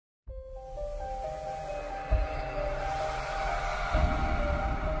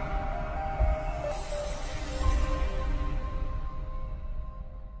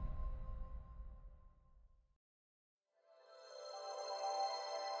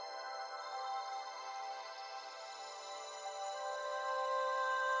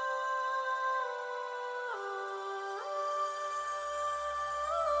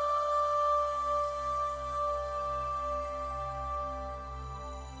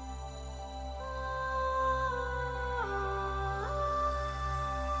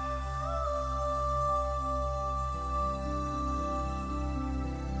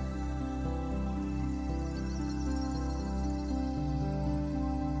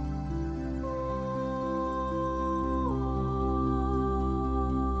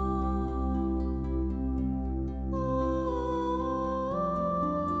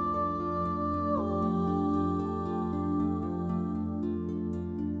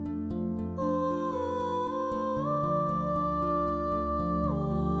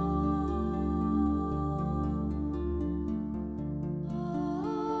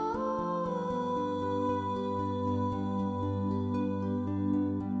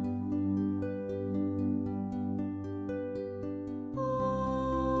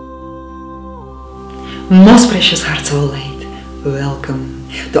Most precious hearts of light, welcome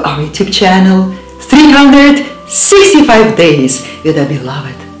to our YouTube channel 365 Days with the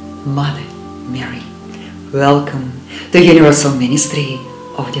Beloved Mother Mary. Welcome to Universal Ministry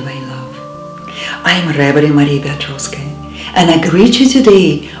of Divine Love. I am Reverend Maria Petrovska, and I greet you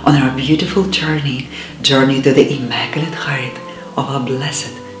today on our beautiful journey to the Immaculate Heart of our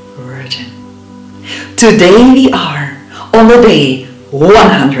Blessed Virgin. Today we are on the day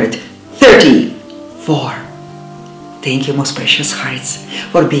 134. Thank you, most precious hearts,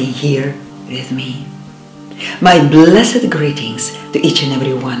 for being here with me. My blessed greetings to each and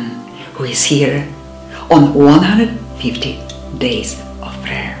every one who is here on 150 days of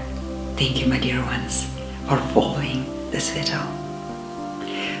prayer. Thank you, my dear ones, for following this video.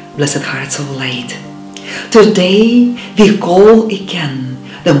 Blessed hearts of light, today we call again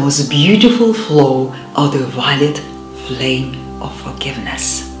the most beautiful flow of the violet flame of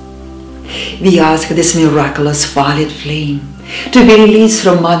forgiveness. We ask this miraculous violet flame to be released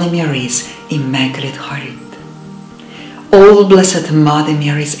from Mother Mary's Immaculate Heart. All Blessed Mother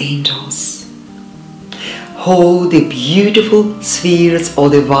Mary's angels, hold the beautiful spheres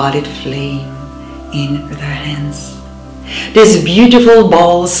of the violet flame in their hands. These beautiful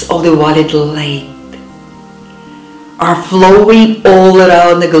balls of the violet light are flowing all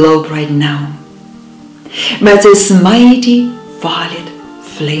around the globe right now. But this mighty violet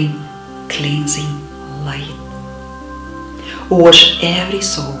flame cleansing light wash every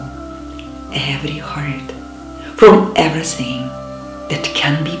soul, every heart from everything that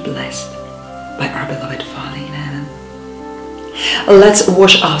can be blessed by our beloved Father in heaven. Let's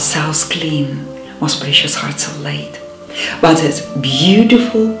wash ourselves clean, most precious hearts of light, by this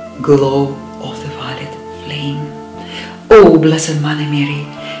beautiful glow of the violet flame. Oh, Blessed Mother Mary,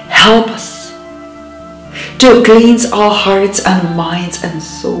 help us to cleanse our hearts and minds and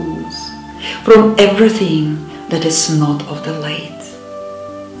souls from everything that is not of the light.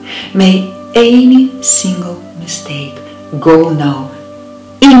 May any single mistake go now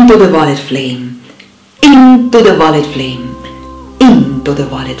into the violet flame, into the violet flame, into the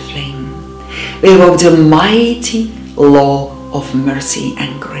violet flame. We invoke the mighty law of mercy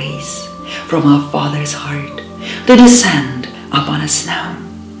and grace from our Father's heart to descend upon us now.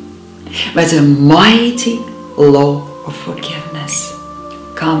 By the mighty law of forgiveness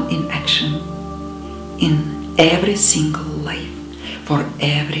come in action in every single life for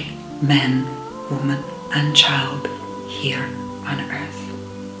every man, woman and child here on earth.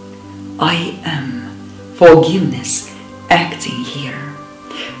 I am forgiveness acting here,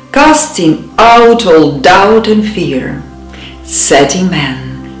 casting out all doubt and fear, setting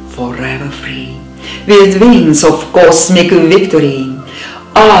man forever free with wings of cosmic victory.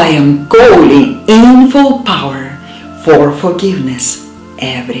 I am calling in full power for forgiveness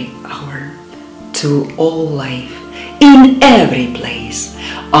every hour to all life in every place.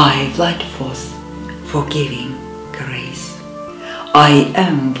 I flood forth forgiving grace. I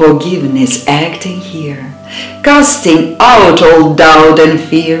am forgiveness acting here, casting out all doubt and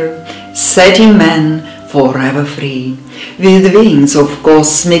fear, setting man forever free with wings of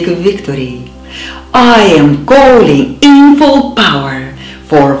cosmic victory. I am calling in full power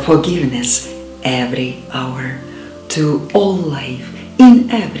for forgiveness every hour to all life in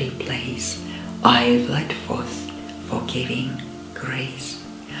every place. I flood forth forgiving grace.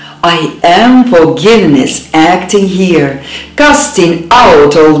 I am forgiveness acting here, casting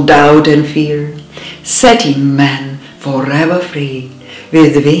out all doubt and fear, setting man forever free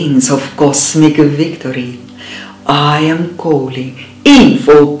with wings of cosmic victory. I am calling in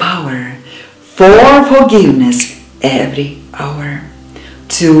full power for forgiveness every hour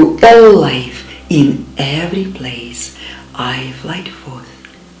to all life in every place. I fly forth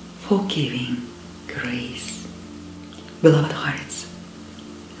forgiving grace. Beloved hearts,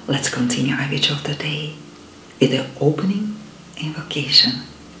 let's continue our vigil of the day with the opening invocation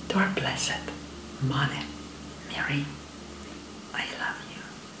to our Blessed Mother Mary. I love you.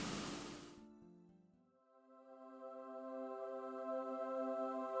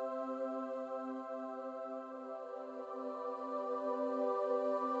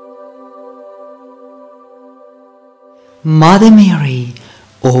 Mother Mary,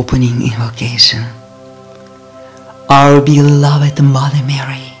 opening invocation. Our beloved Mother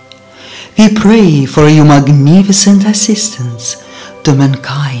Mary, we pray for your magnificent assistance to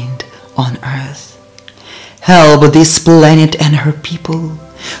mankind on earth. Help this planet and her people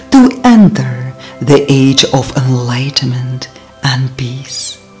to enter the age of enlightenment and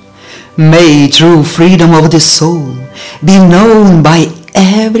peace. May true freedom of the soul be known by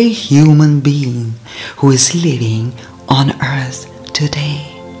every human being who is living on earth today.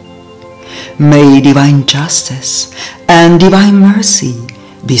 May divine justice and divine mercy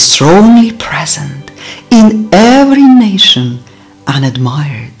be strongly present in every nation and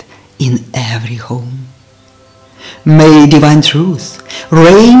admired in every home. May divine truth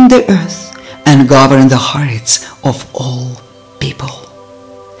reign the earth and govern the hearts of all people.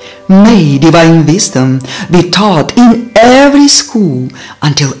 May divine wisdom be taught in every school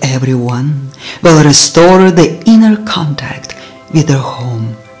until everyone will restore the inner contact with their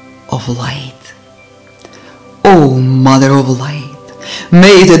home of light. O Mother of Light,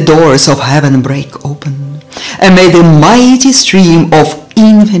 may the doors of heaven break open, and may the mighty stream of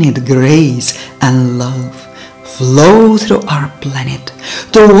infinite grace and love flow through our planet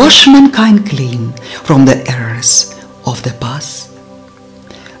to wash mankind clean from the errors of the past.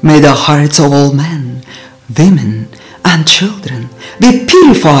 May the hearts of all men, women, and children be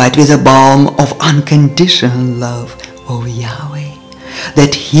purified with the balm of unconditional love of Yahweh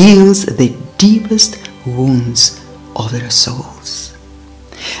that heals the deepest wounds of their souls.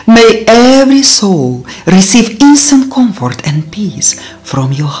 May every soul receive instant comfort and peace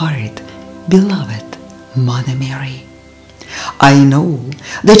from your heart, beloved Mother Mary. I know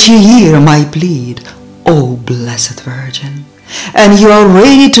that you hear my plead, O Blessed Virgin, and you are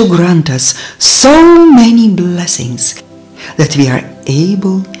ready to grant us so many blessings that we are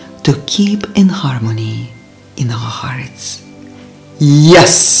able to keep in harmony in our hearts.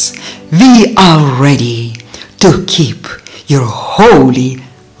 Yes, we are ready to keep your holy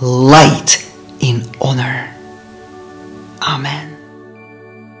light in honor. Amen.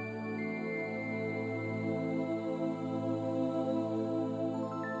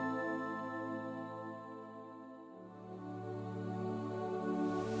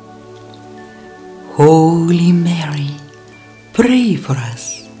 Holy Mary, pray for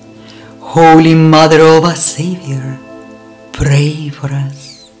us. Holy Mother of our Savior, pray for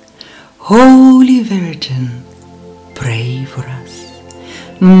us. Holy Virgin, pray for us.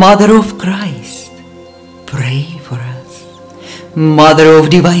 Mother of Christ, pray for us. Mother of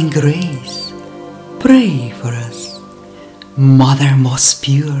Divine Grace, pray for us. Mother most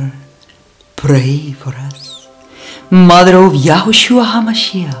pure, pray for us. Mother of Yahushua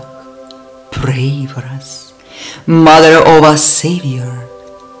HaMashiach, pray for us. Mother of our Savior,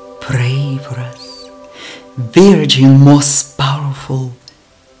 pray for us. Virgin most powerful,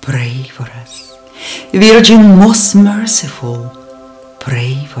 pray for us. Virgin most merciful,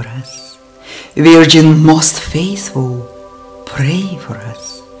 pray for us. Virgin most faithful, pray for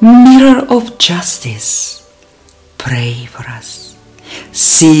us. Mirror of justice, pray for us.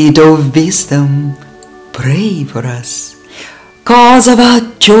 Seed of wisdom, pray for us. Cause of our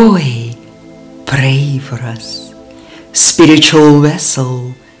joy, pray for us. Spiritual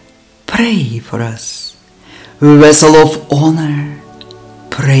vessel, pray for us. Vessel of honor,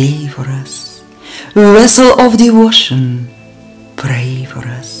 pray for us. Vessel of devotion, pray for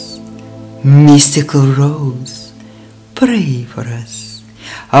us. Mystical rose, pray for us.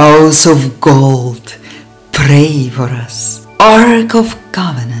 House of gold, pray for us. Ark of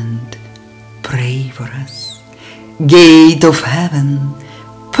covenant, pray for us. Gate of heaven,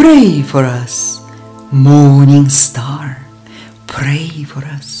 pray for us. Morning star, pray for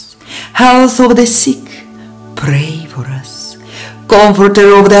us. Health of the sick, pray for us.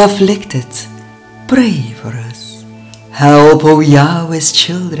 Comforter of the afflicted, pray for us. Help of Yahweh's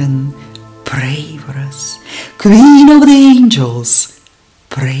children, pray for us. Queen of the angels,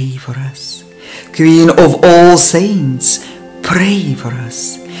 pray for us. Queen of all saints, pray for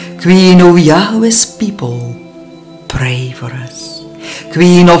us. Queen of Yahweh's people, pray for us.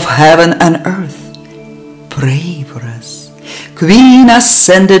 Queen of heaven and earth, pray for us. Queen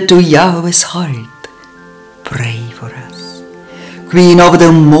ascended to Yahweh's heart, pray for us. Queen of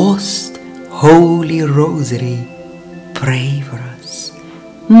the most holy rosary, pray for us.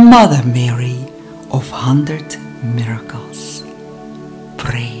 Mother Mary of 100 miracles,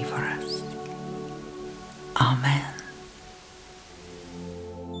 pray for us. Amen.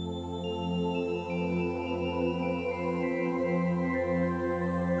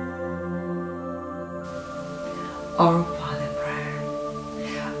 Our Father prayer.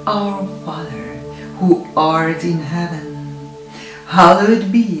 Our Father, who art in heaven,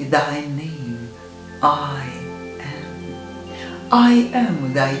 hallowed be thy name. I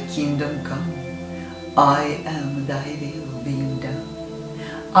am thy kingdom come. I am thy will being done.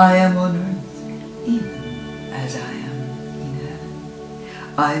 I am on earth even as I am in heaven.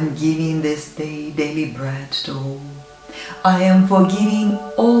 I am giving this day daily bread to all. I am forgiving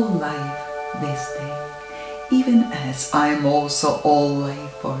all life this day, even as I am also all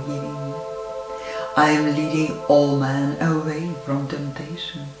life forgiving. I am leading all men away from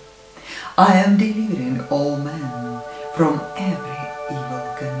temptation. I am delivering all men from every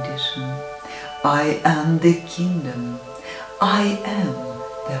evil condition. I am the kingdom, I am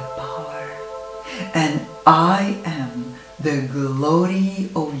the power, and I am the glory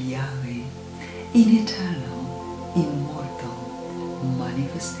of Yahweh in eternal, immortal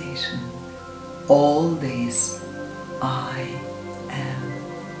manifestation. All this I am.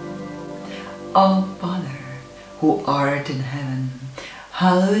 Our Father, who art in heaven,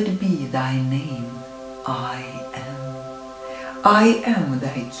 hallowed be thy name. I am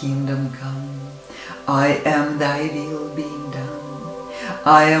thy kingdom come. I am thy will being done.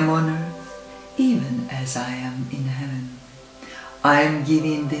 I am on earth, even as I am in heaven. I am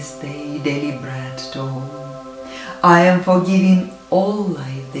giving this day daily bread to all. I am forgiving all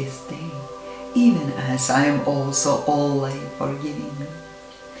life this day, even as I am also all life forgiving.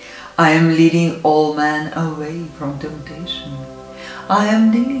 I am leading all men away from temptation. I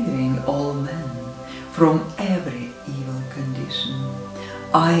am delivering all men from every evil condition.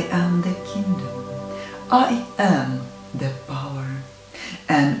 I am the kingdom, I am the power,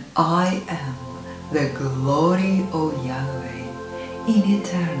 and I am the glory of Yahweh in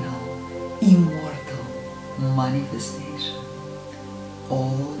eternal, immortal manifestation.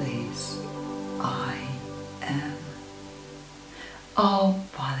 All this I am. Our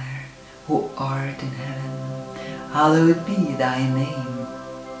Father, who art in heaven, hallowed be thy name.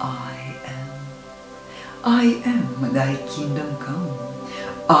 I am thy kingdom come.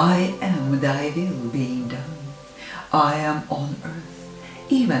 I am thy will being done. I am on earth,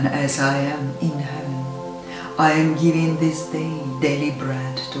 even as I am in heaven. I am giving this day daily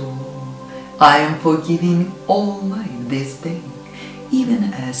bread to all. I am forgiving all life this day,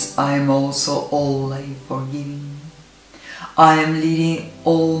 even as I am also all life forgiving. I am leading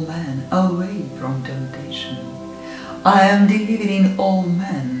all men away from temptation. I am delivering all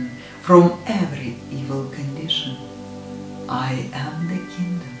men from every evil condition. I am the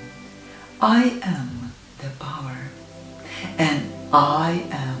kingdom, I am the power, and I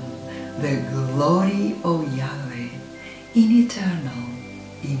am the glory of Yahweh in eternal,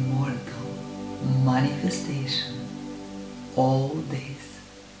 immortal manifestation. All this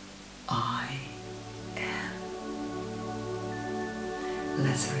I am.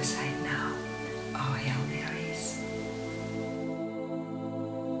 Let's recite now our Hail Marys.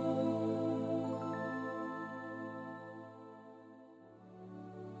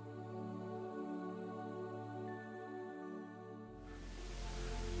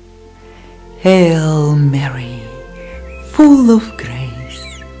 Hail Mary, full of grace,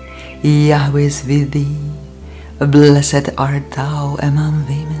 Yahweh is with thee. Blessed art thou among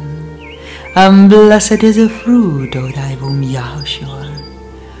women, and blessed is the fruit of thy womb, Yahushua.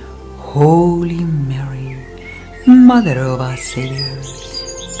 Holy Mary, Mother of our Savior,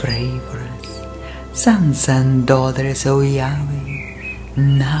 pray for us, sons and daughters of Yahweh,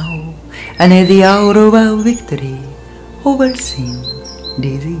 now and at the hour of our victory over sin,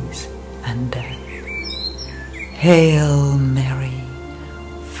 disease, and death. Hail Mary,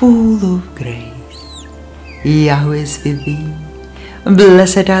 full of grace, Yahweh is with thee.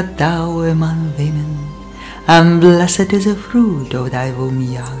 Blessed art thou among women, and blessed is the fruit of thy womb,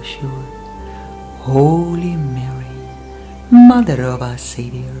 Yahushua. Holy Mary, Mother of our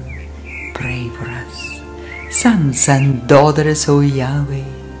Savior, pray for us, sons and daughters of Yahweh,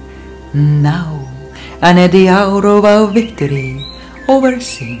 now and at the hour of our victory over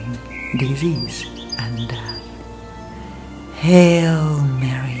sin, disease, and death. Hail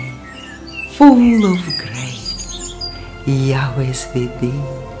Mary, full of grace, Yahweh is with thee.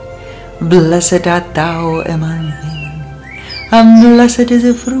 Blessed art thou among women, and blessed is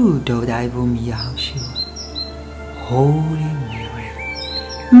the fruit of thy womb, Yahushua. Holy Mary,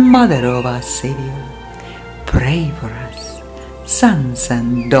 Mother of our Savior, pray for us, sons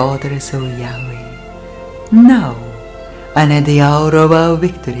and daughters of Yahweh, now and at the hour of our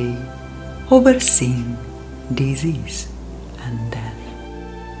victory over sin, disease, and death.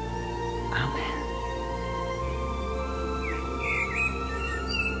 Amen.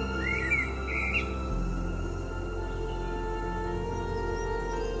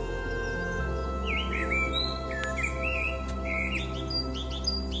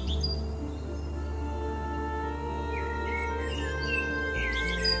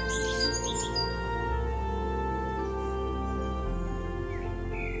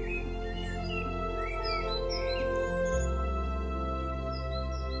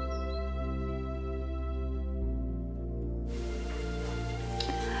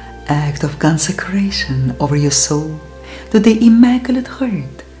 Act of consecration over your soul to the Immaculate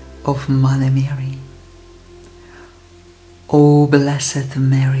Heart of Mother Mary. O Blessed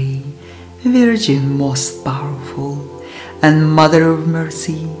Mary, Virgin most powerful, and Mother of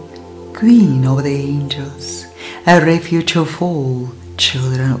Mercy, Queen of the angels, a refuge of all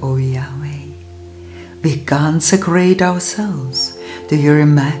children of Yahweh, we consecrate ourselves to your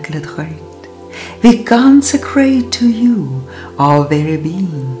Immaculate Heart. We consecrate to you our very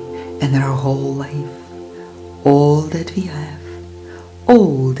being and our whole life, all that we have,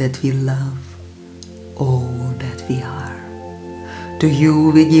 all that we love, all that we are. To you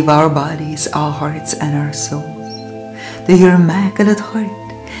we give our bodies, our hearts, and our souls. To your Immaculate Heart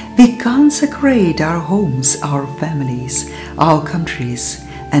we consecrate our homes, our families, our countries,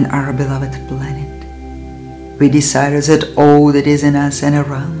 and our beloved planet. We desire that all that is in us and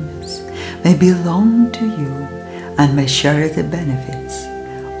around us may belong to you and may share the benefits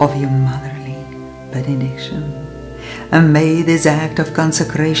of your motherly benediction. And may this act of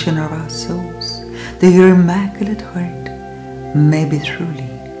consecration of our souls to your Immaculate Heart may be truly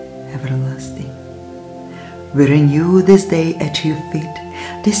everlasting. We renew this day at your feet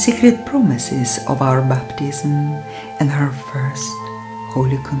the secret promises of our baptism and our first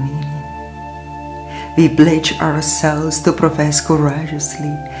Holy Communion. We pledge ourselves to profess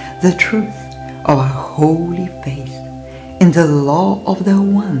courageously the truth of our holy faith in the law of the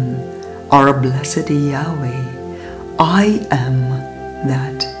One, our blessed Yahweh, I am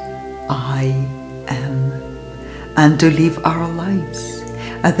that I am, and to live our lives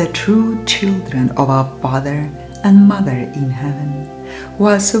as the true children of our Father and Mother in heaven, who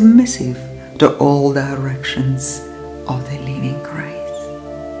are submissive to all the directions of the living Christ.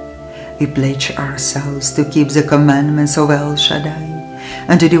 We pledge ourselves to keep the commandments of El Shaddai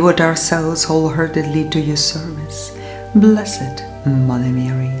and to devote ourselves wholeheartedly to your service. Blessed Mother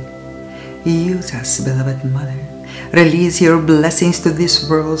Mary, use us, beloved Mother. Release your blessings to this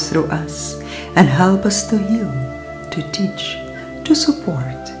world through us and help us to heal, to teach, to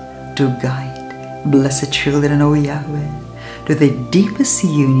support, to guide blessed children of Yahweh to the deepest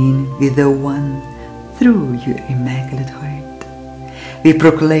union with the One through your Immaculate Heart. We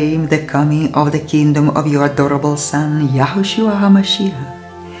proclaim the coming of the kingdom of your adorable Son, Yahushua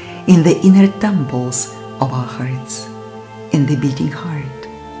HaMashiach, in the inner temples of our hearts, in the beating heart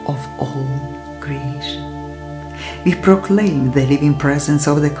of all creation. We proclaim the living presence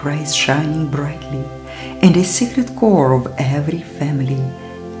of the Christ shining brightly in the secret core of every family,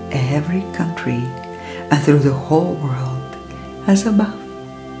 every country, and through the whole world, as above,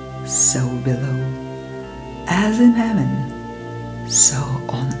 so below, as in heaven, so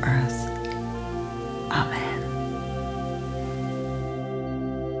on earth. Amen.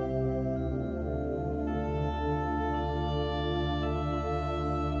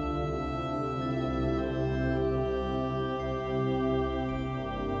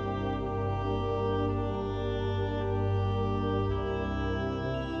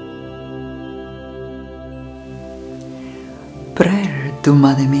 Prayer to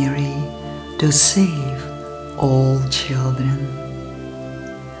Mother Mary to save all children.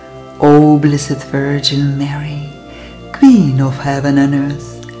 O Blessed Virgin Mary, Queen of heaven and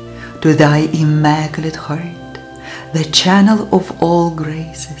earth, to thy Immaculate Heart, the channel of all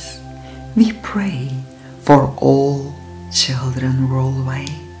graces, we pray for all children worldwide.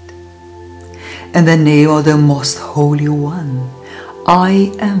 In the name of the Most Holy One,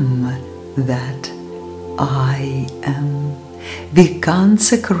 I am that I am. We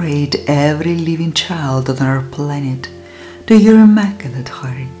consecrate every living child on our planet to your Immaculate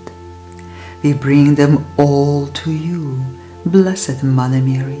Heart. We bring them all to you, Blessed Mother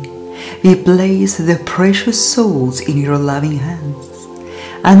Mary. We place the precious souls in your loving hands,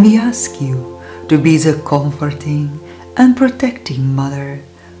 and we ask you to be the comforting and protecting Mother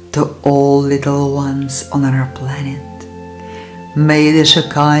to all little ones on our planet. May the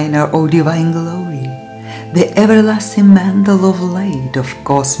Shekinah of divine glory, the everlasting mantle of light of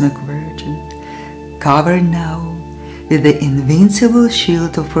Cosmic Virgin, cover now with the invincible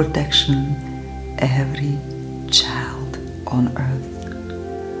shield of protection every child on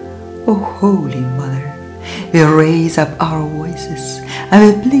earth. O Holy Mother, we raise up our voices and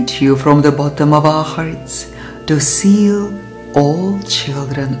we plead you from the bottom of our hearts to seal all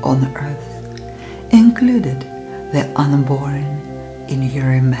children on earth, included the unborn, in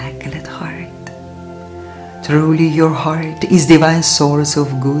your Immaculate Heart. Truly your heart is divine source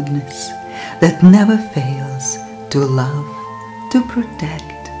of goodness that never fails to love, to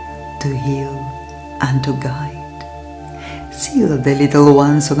protect, to heal, and to guide. Seal the little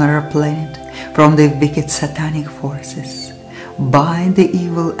ones on our planet from the wicked satanic forces. Bind the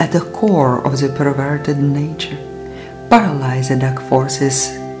evil at the core of the perverted nature. Paralyze the dark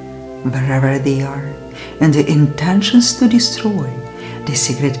forces wherever they are, and the intentions to destroy the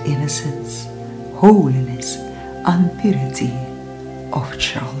secret innocence, holiness, and purity of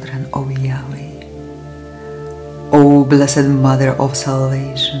children of Yahweh. O Blessed Mother of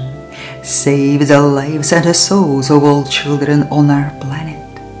Salvation, save the lives and the souls of all children on our planet.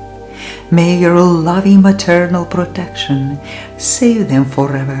 May your loving maternal protection save them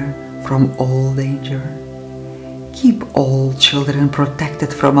forever from all danger. Keep all children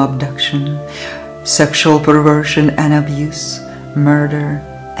protected from abduction, sexual perversion and abuse, murder,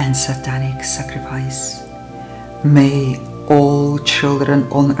 and satanic sacrifice. May all children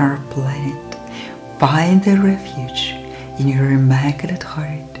on our planet find their refuge in your Immaculate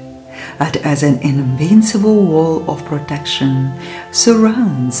Heart, that as an invincible wall of protection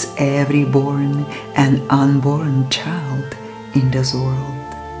surrounds every born and unborn child in this world.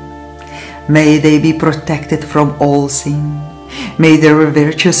 May they be protected from all sin. May their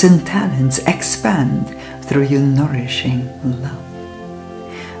virtues and talents expand through your nourishing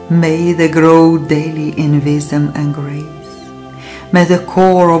love. May they grow daily in wisdom and grace. May the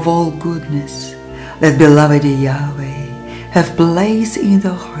core of all goodness that beloved Yahweh have placed in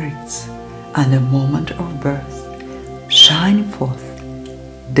the hearts and the moment of birth shine forth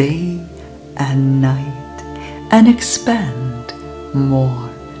day and night and expand more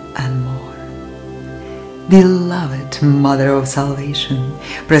and more. Beloved Mother of Salvation,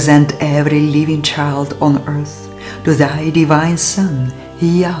 present every living child on earth to thy divine Son,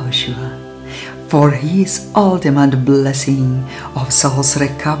 Yahushua, for his ultimate blessing of soul's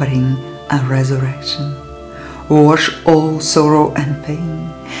recovering and resurrection. Wash all sorrow and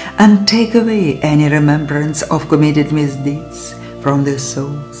pain, and take away any remembrance of committed misdeeds from their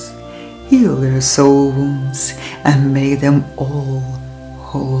souls. Heal their soul wounds, and make them all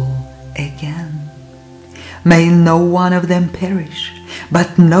whole again. May no one of them perish,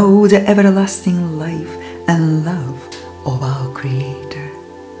 but know the everlasting life and love of our Creator.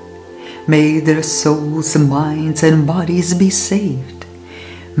 May their souls, minds, and bodies be saved.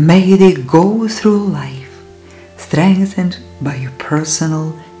 May they go through life strengthened by your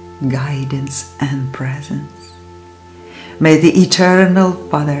personal guidance and presence. May the Eternal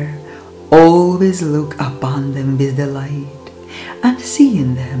Father always look upon them with delight and see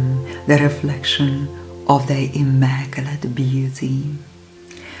in them the reflection of thy immaculate beauty.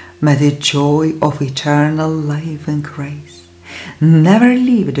 May the joy of eternal life and grace never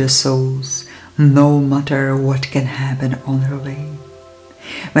leave their souls, no matter what can happen on their way.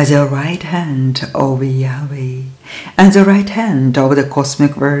 May the right hand of Yahweh and the right hand of the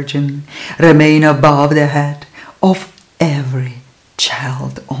Cosmic Virgin remain above the head of every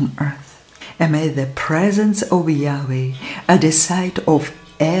child on earth. And may the presence of Yahweh at the side of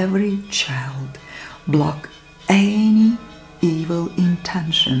every child block any evil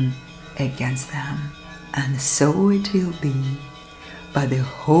intention against them. And so it will be, by the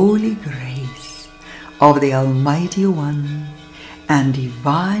holy grace of the Almighty One and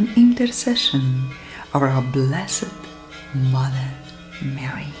divine intercession of our Blessed Mother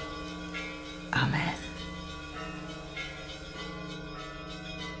Mary. Amen.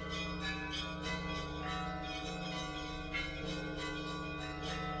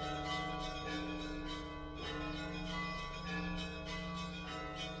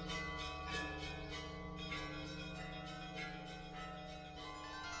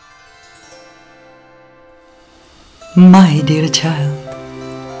 My dear child,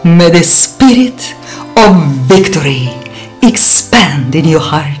 may the spirit of victory expand in your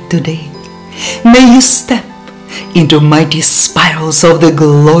heart today. May you step into mighty spirals of the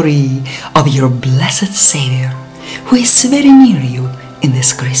glory of your blessed Savior, who is very near you in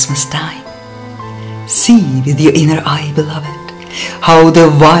this Christmas time. See with your inner eye, beloved, how the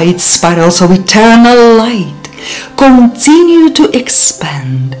wide spirals of eternal light continue to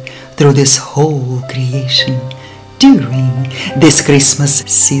expand through this whole creation during this Christmas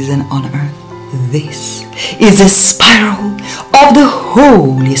season on earth. This is the spiral of the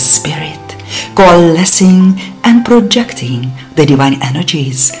Holy Spirit, coalescing and projecting the divine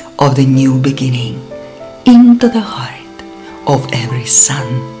energies of the new beginning into the heart of every son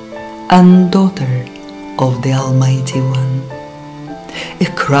and daughter of the Almighty One. A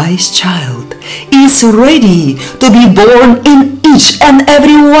Christ child is ready to be born in each and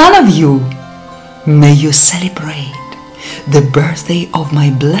every one of you. May you celebrate the birthday of my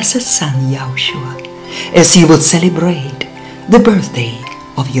blessed Son Yahushua as you would celebrate the birthday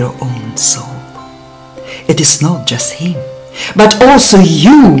of your own soul. It is not just him, but also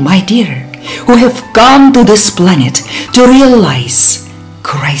you, my dear, who have come to this planet to realize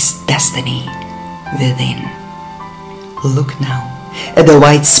Christ's destiny within. Look now at the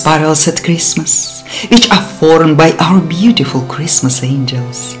white spirals at Christmas, which are formed by our beautiful Christmas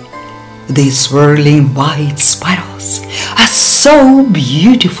angels. These swirling white spirals are so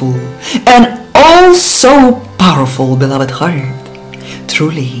beautiful and oh so powerful, beloved heart.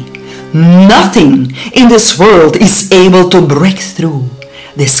 Truly, nothing in this world is able to break through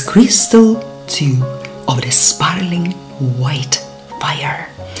this crystal tube of the sparkling white fire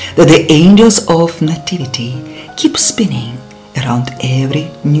that the angels of nativity keep spinning around every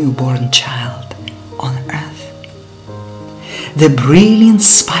newborn child on earth. The brilliant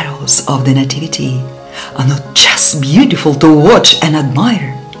spirals of the nativity are not just beautiful to watch and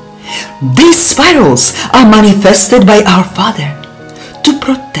admire. These spirals are manifested by our Father to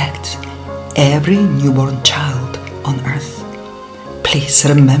protect every newborn child on earth. Please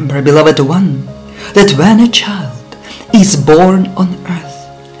remember, beloved one, that when a child is born on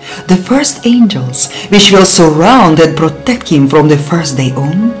earth, the first angels which will surround and protect him from the first day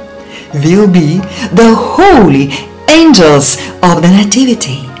on will be the holy angels of the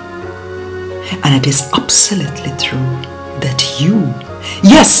nativity. And it is absolutely true that you,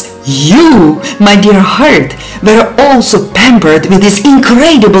 yes, you, my dear heart, were also pampered with this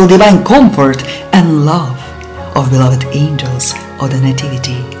incredible divine comfort and love of beloved angels of the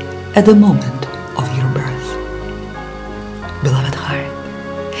nativity at the moment of your birth. Beloved heart,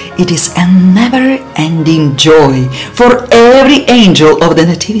 it is a never-ending joy for every angel of the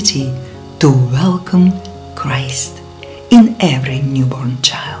nativity to welcome Christ in every newborn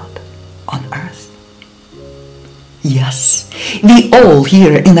child on earth. Yes, we all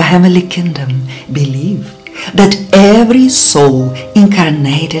here in the heavenly kingdom believe that every soul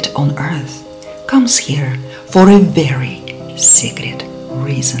incarnated on earth comes here for a very secret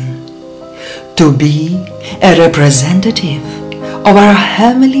reason: to be a representative of our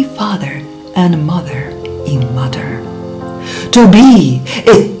Heavenly Father and Mother in Mother, to be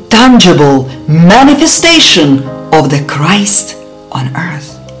a tangible manifestation of the Christ on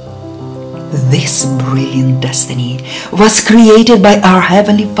earth. This brilliant destiny was created by our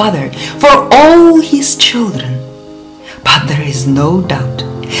Heavenly Father for all His children. But there is no doubt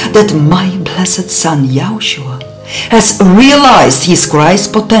that my blessed Son Yahushua has realized his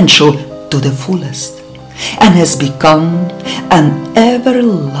Christ potential to the fullest and has become an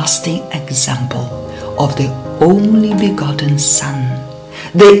everlasting example of the only begotten Son,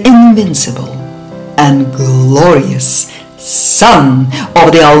 the invincible and glorious Son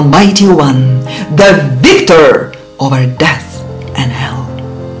of the Almighty One, the victor over death and hell.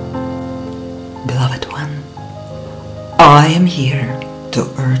 Beloved one, I am here to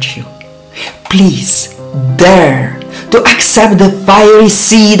urge you, please dare to accept the fiery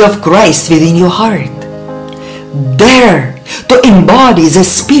seed of Christ within your heart. Dare to embody the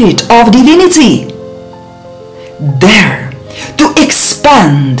Spirit of Divinity. Dare to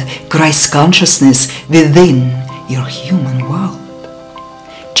expand Christ's consciousness within your human world.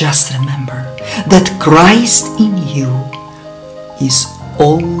 Just remember that Christ in you is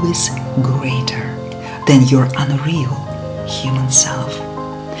always greater than your unreal human self.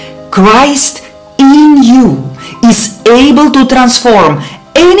 Christ in you is able to transform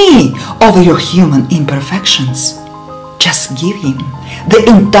any of your human imperfections. Just give Him the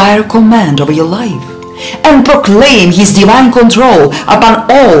entire command over your life and proclaim His divine control upon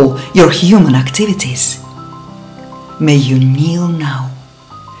all your human activities. May you kneel now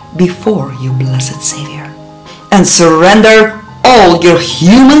before your blessed Savior and surrender all your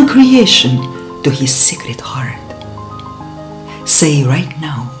human creation to His sacred heart. Say right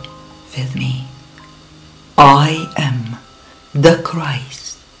now with me, I am the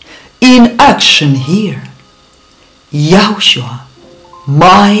Christ in action here. Yahushua,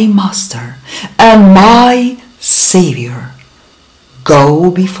 my Master and my Savior, go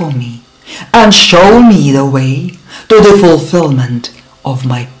before me and show me the way to the fulfillment of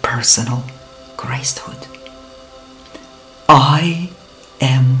my personal Christhood. I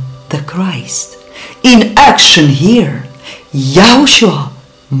am the Christ in action here. Yahushua,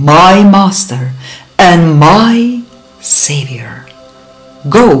 my Master and my Savior,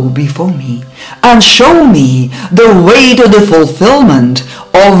 go before me and show me the way to the fulfillment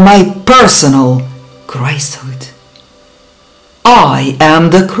of my personal Christhood. I am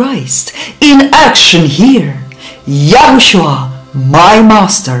the Christ in action here. Yahushua, my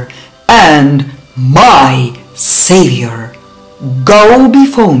Master and my Savior, go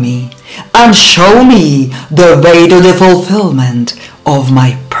before me and show me the way to the fulfillment of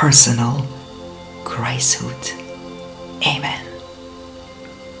my personal Christhood. Amen.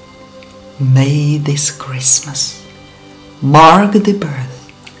 May this Christmas mark the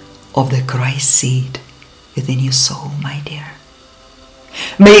birth of the Christ seed within your soul, my dear.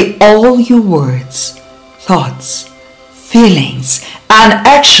 May all your words, thoughts, feelings, and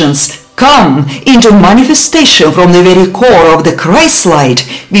actions come into manifestation from the very core of the Christ light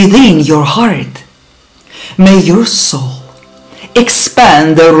within your heart. May your soul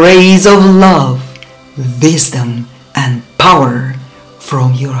expand the rays of love, wisdom, and power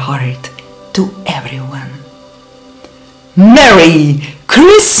from your heart to everyone. Merry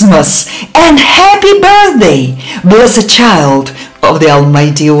Christmas and happy birthday, blessed child of the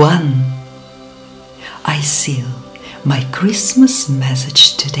Almighty One. I seal my Christmas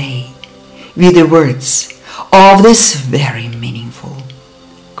message today with the words of this very meaningful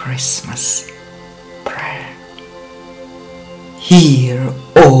Christmas prayer. Hear,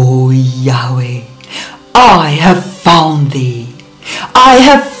 O Yahweh, I have found thee. I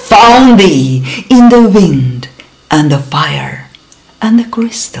have found thee in the wind and the fire and the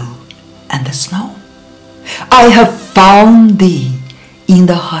crystal and the snow. I have found thee in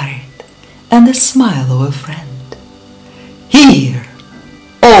the heart and the smile of a friend. Here,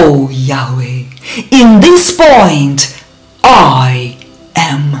 O Yahweh, in this point I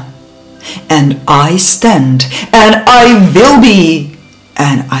am, and I stand, and I will be,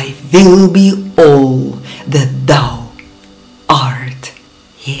 and I will be all that thou art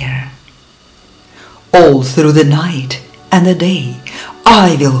here. All through the night and the day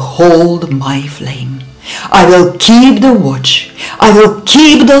I will hold my flame. I will keep the watch. I will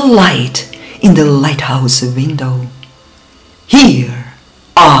keep the light in the lighthouse window. Here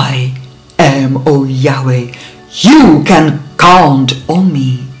I am, O Yahweh. You can count on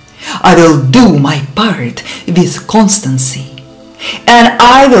me. I will do my part with constancy, and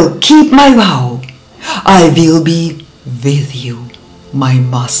I will keep my vow. I will be with you, my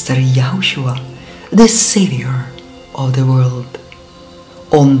Master Yahushua, the Savior of the world.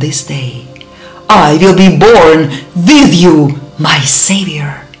 On this day, I will be born with you, my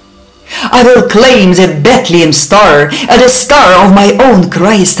Savior. I will claim the Bethlehem star and the star of my own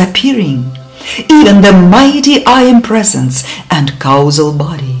Christ appearing, even the mighty I Am presence and causal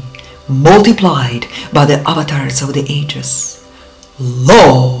body, multiplied by the avatars of the ages.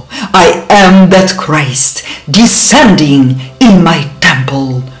 Lo, I am that Christ descending in my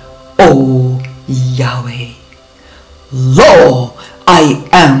temple, O Yahweh. Lo, I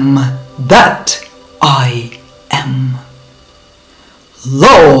am that I am.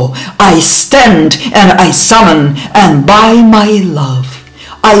 Lo, I stand and I summon, and by my love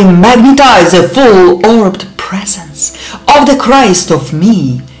I magnetize the full-orbed presence of the Christ of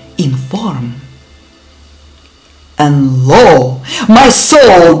me in form. And lo, my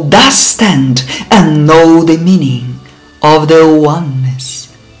soul does stand and know the meaning of the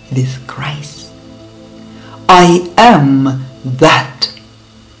oneness with Christ. I am that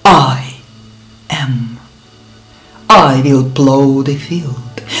I am. I will plow the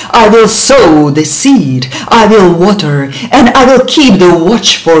field, I will sow the seed, I will water, and I will keep the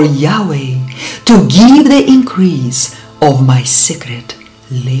watch for Yahweh, to give the increase of my secret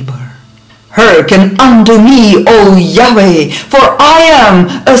labor. Hearken unto me, O Yahweh, for I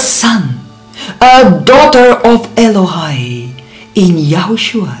am a son, a daughter of Elohai, in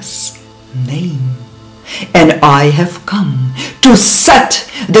Yahushua's name. And I have come to set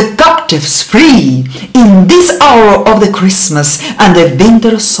the captives free in this hour of the Christmas and the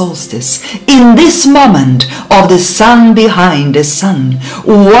winter solstice, in this moment of the sun behind the sun,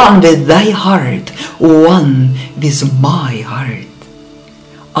 one with thy heart, one with my heart.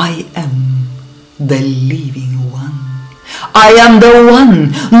 I am the living one. I am the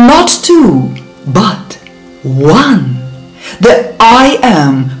one, not two, but one. The I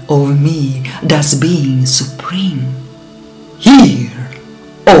am of me thus being supreme. Here,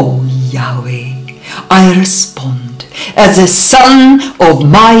 O Yahweh, I respond as the son of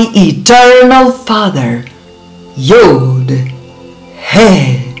my eternal Father, Yod,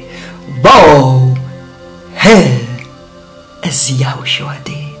 He, Bo, He, as Yahushua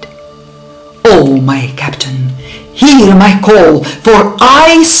did. O my captain, hear my call, for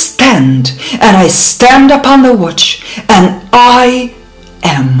I stand, and I stand upon the watch, and I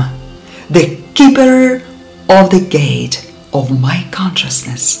am the keeper of the gate of my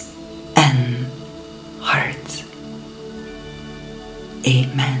consciousness and heart.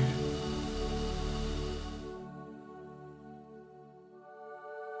 Amen.